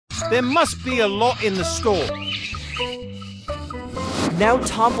There must be a lot in the store. Now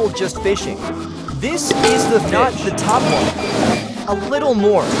Tompel just fishing. This is the fish. Not the top one. A little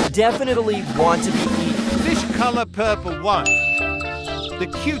more. Definitely want to be eaten. Fish color purple 1. The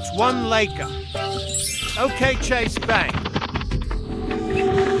cute one Leika. Okay, Chase, bang.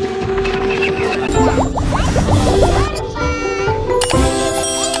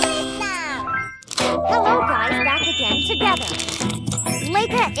 Hello guys, back again together.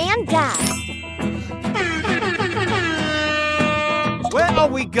 Leika and Dad. Where are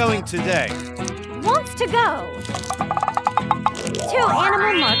we going today? Wants to go to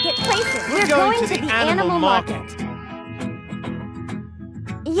animal market places. We're going to the animal market.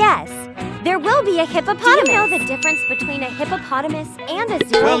 Yes, there will be a hippopotamus. Do you know the difference between a hippopotamus and a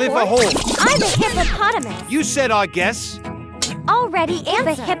zero Well, if a horse. I'm a hippopotamus. You said, I guess. Already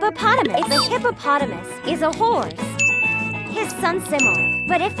answered. If a hippopotamus is a horse, his son's similar.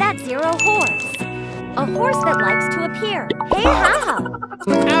 But if that's zero horse, a horse that likes to appear. Hey, ha!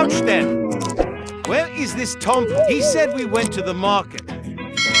 Ouch then. Where is this Tompel? He said we went to the market.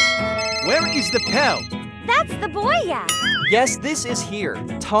 Where is the Pel? That's the boy, yeah. Yes, this is here.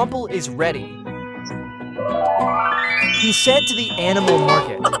 Tompel is ready. He said to the animal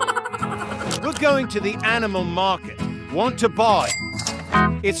market. We're going to the animal market. Want to buy?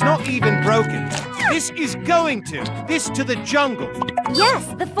 It's not even broken. This is going to. This to the jungle. Yes,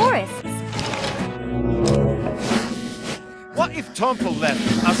 the forests. What if Tompel left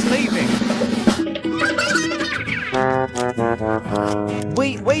us leaving?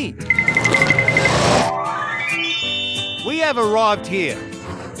 Wait. We have arrived here.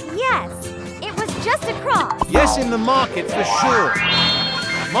 Yes, it was just across. Yes, in the market for sure.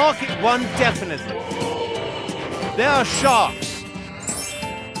 Market 1 definitely. There are sharks.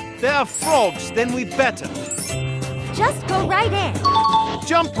 There are frogs, then we better. Just go right in.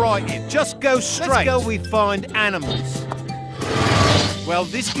 Jump right in, just go straight. Let's go we find animals. Well,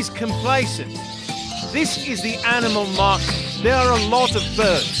 this is complacent. This is the animal market. There are a lot of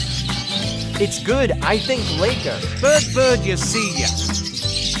birds. It's good, I think Leika. Bird, you see ya.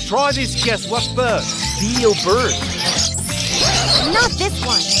 Try this, guess what bird? Theo bird. Not this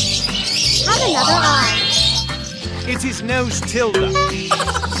one. Have another eye. It is nose tilde.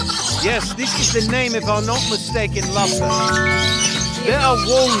 Yes, this is the name if I'm not mistaken, lovebird. There are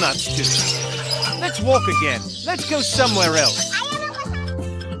walnuts too. Let's walk again. Let's go somewhere else.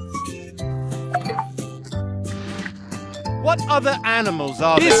 What other animals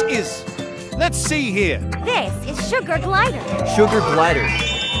are there? This is... Let's see here. This is sugar glider. Sugar glider.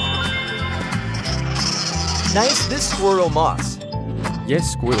 Nice, this squirrel moss.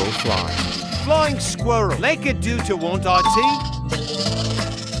 Yes, squirrel fly. Flying squirrel. Leika do to want our tea?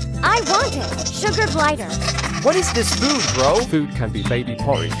 I want it. Sugar glider. What is this food, bro? Food can be baby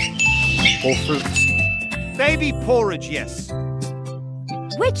porridge or fruits. Baby porridge, yes.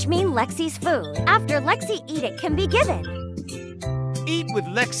 Which mean Lexi's food. After Lexi eat it can be given. Eat with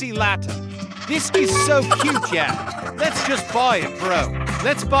Lexi later. This is so cute, yeah. Let's just buy it, bro.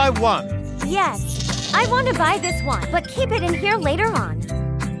 Let's buy one. Yes, I want to buy this one, but keep it in here later on.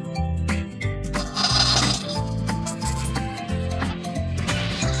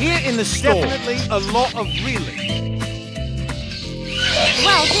 Here in the store, definitely a lot of really.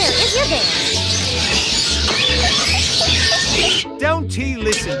 Well, here is your bin. Don't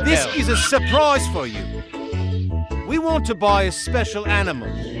listen. This is a surprise for you. We want to buy a special animal.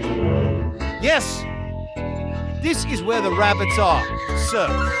 Yes. This is where the rabbits are, sir.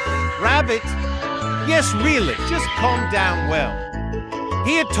 Rabbit? Yes, really. Just calm down well.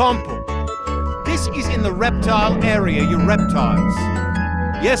 Here, Tompel. This is in the reptile area, your reptiles.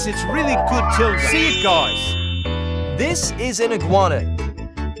 Yes, it's really good till see it, guys. This is an iguana.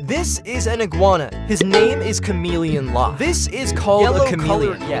 This is an iguana. His name is Chameleon Law. This is called Yellow a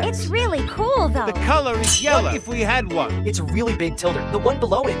chameleon. Color, yes. It's really cool, though. The color is yellow. What if we had one? It's a really big tilder. The one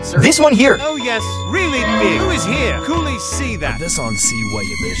below it, sir. This one here. Oh, yes. Really big. Who is here? Coolies see that. This on see what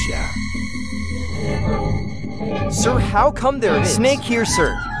you this, yeah. Sir, how come there is? Snake here,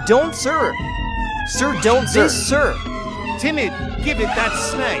 sir. Don't, sir. Sir, don't, sir. This, sir. Timid, give it that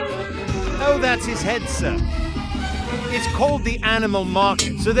snake. Oh, that's his head, sir. It's called the animal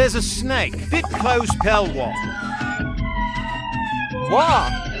market, so there's a snake. Fit close pelwa. Wow.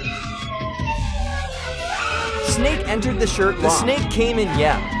 Snake entered the shirt. The snake came in,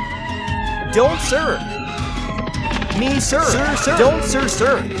 yeah. Don't, sir. Me, sir. Sir, sir. Don't, sir,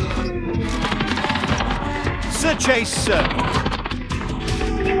 sir. Sir Chase, sir.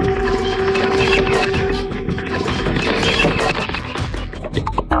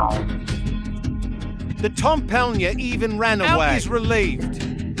 The Tompelnia even ran away. Is relieved.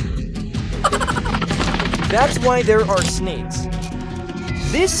 That's why there are snakes.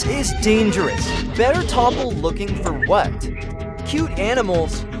 This is dangerous. Better Tompel looking for what? Cute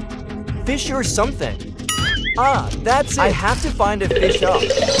animals. Fish or something. Ah, that's it. I have to find a fish up.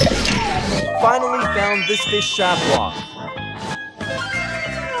 Finally found this fish shop block.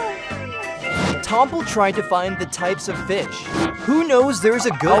 Tompel tried to find the types of fish. Who knows there's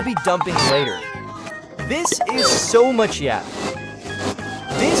a good I'll be dumping later. This is so much yak.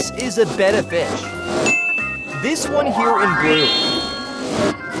 This is a bed of fish. This one here in blue.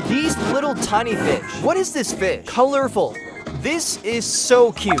 These little tiny fish. What is this fish? Colorful. This is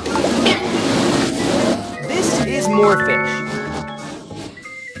so cute. This is more fish.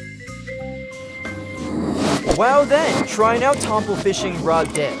 Wow then, trying out Tompel fishing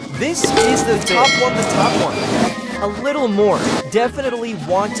rod day. This is the top one. A little more. Definitely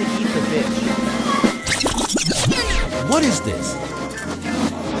want to eat the fish. What is this?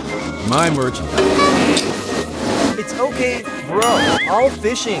 My merchandise. It's okay, bro. All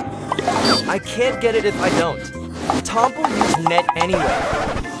fishing. I can't get it if I don't. Tompel use net anyway.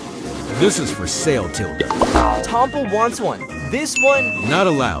 This is for sale, Tilda. Tompel wants one. This one? Not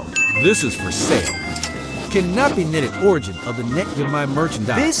allowed. This is for sale. Cannot be knitted origin of the net of my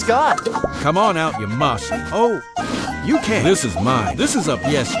merchandise. This guy. Come on out, you mossy. Oh, you can't. This is mine. This is up,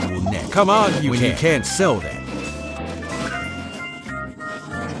 yes, you will net. Come on, you can. You can't sell that.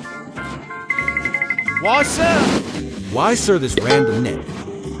 Why, sir? Why, sir, this random net?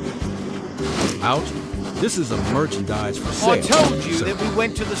 Out. This is a merchandise for sale. I told you sir. that we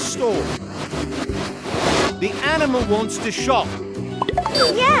went to the store. The animal wants to shop.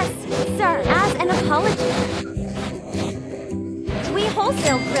 Yes, sir. As an apology. We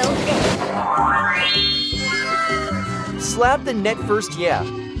wholesale grill fish. Slap the net first, yeah.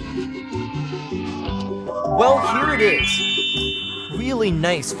 Well, here it is. Really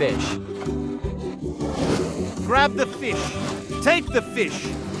nice fish. Grab the fish. Take the fish.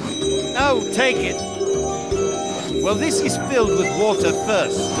 Oh, take it. Well, this is filled with water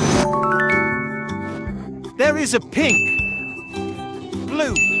first. There is a pink.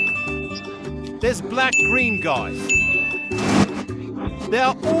 Blue. There's black-green, guys. There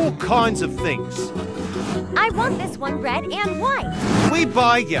are all kinds of things. I want this one red and white. We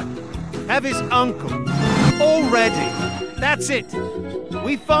buy ya. Have his uncle. All ready. That's it.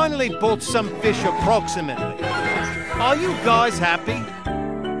 We finally bought some fish approximately. Are you guys happy?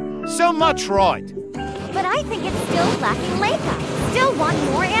 So much right. But I think it's still lacking Leika. Still want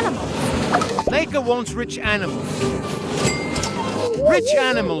more animals. Leika wants rich animals. Rich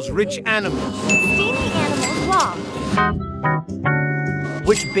animals, rich animals. Steamy animals raw.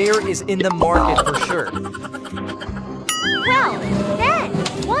 Which bear is in the market for sure? Well, then,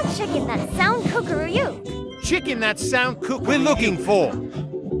 one chicken that sound cookaroo. Chicken that sound cook we're looking for.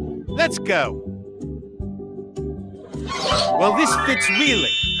 Let's go. Well, this fits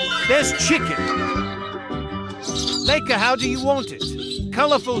really. There's chicken. Leika, how do you want it?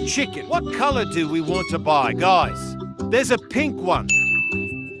 Colorful chicken. What color do we want to buy, guys? There's a pink one.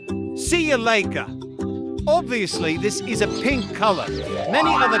 See ya, Leika. Obviously, this is a pink color.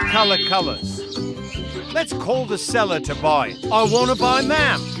 Many other colors. Let's call the seller to buy it. I want to buy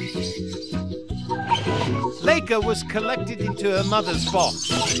ma'am. Leika was collected into her mother's box.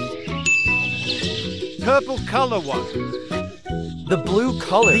 Purple color one. The blue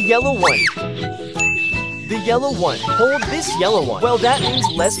color. The yellow one. The yellow one. Hold this yellow one. Well, that means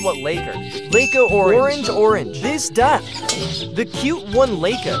less what Leika. Leika orange. Orange. This duck. The cute one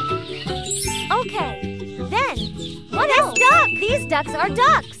Leika. Okay, then, what else? Duck! These ducks are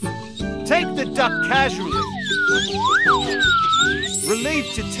ducks. Take the duck casually.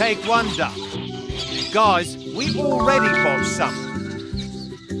 Relieved to take one duck. Guys, we already bought some.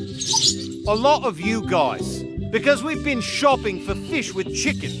 A lot of you guys, because we've been shopping for fish with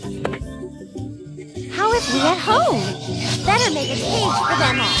chicken. How if we at home? Better make a cage for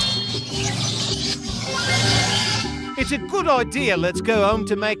them all. It's a good idea. Let's go home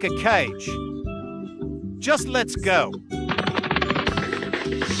to make a cage. Just let's go.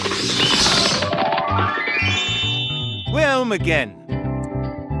 We're home again.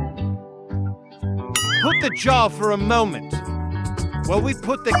 Put the jar for a moment. Well, we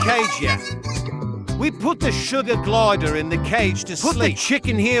put the cage here. We put the sugar glider in the cage to sleep. Put the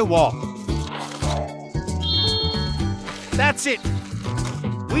chicken here, what? That's it.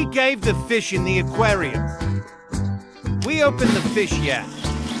 We gave the fish in the aquarium. We opened the fish here.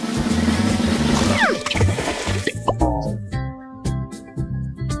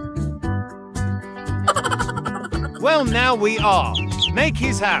 Well, now we are. Make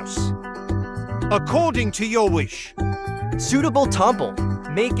his house. According to your wish. Suitable Tompel.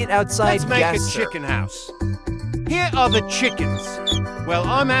 Make it outside. Let's make yes, a sir. chicken house. Here are the chickens. Well,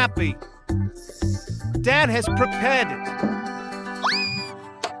 I'm happy. Dad has prepared it.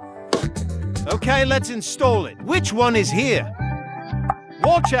 Okay, let's install it. Which one is here?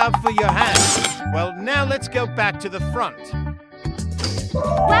 Watch out for your hands. Well, now let's go back to the front.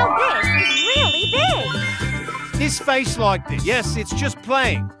 Well, this is really big. His face like this. Yes, it's just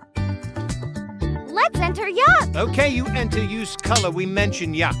playing. Let's enter yuck. Okay, you enter use color we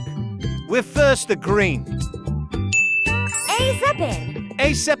mentioned yuck. We're first the green. ASAP in.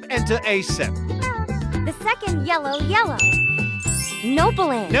 ASAP enter ASAP. The second yellow.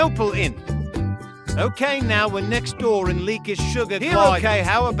 Nopal in. Nopal in. Okay, now we're next door in Leika's sugar. Here, okay,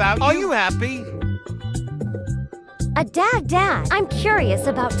 how about you? Are you happy? Dad, I'm curious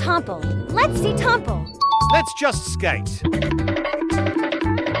about Tompel. Let's see Tompel. Let's just skate.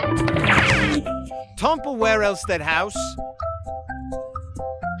 Tompel, where else that house?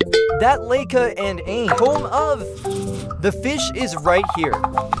 That Leika and Ayam, home of. The fish is right here.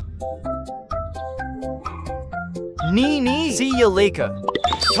 Nee. See ya, Leika.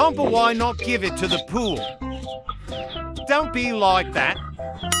 Tompel, why not give it to the pool? Don't be like that.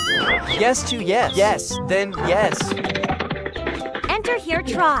 Yes to yes. Yes, then yes. Enter here,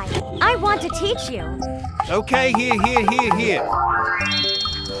 try. I want to teach you. Okay, here.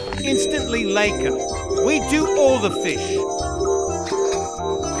 Instantly, Leika. We do all the fish.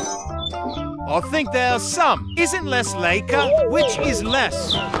 I think there are some. Isn't less Leika? Which is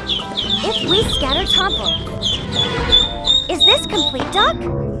less? If we scatter Tompel, is this complete, duck?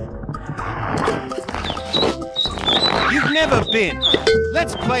 You've never been.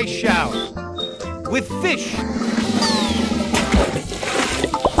 Let's play shower. With fish.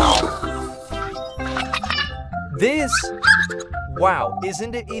 This? Wow,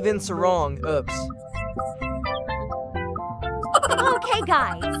 isn't it even so wrong? Oops. Okay,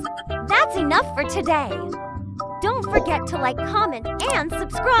 guys. That's enough for today. Don't forget to like, comment, and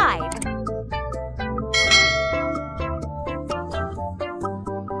subscribe.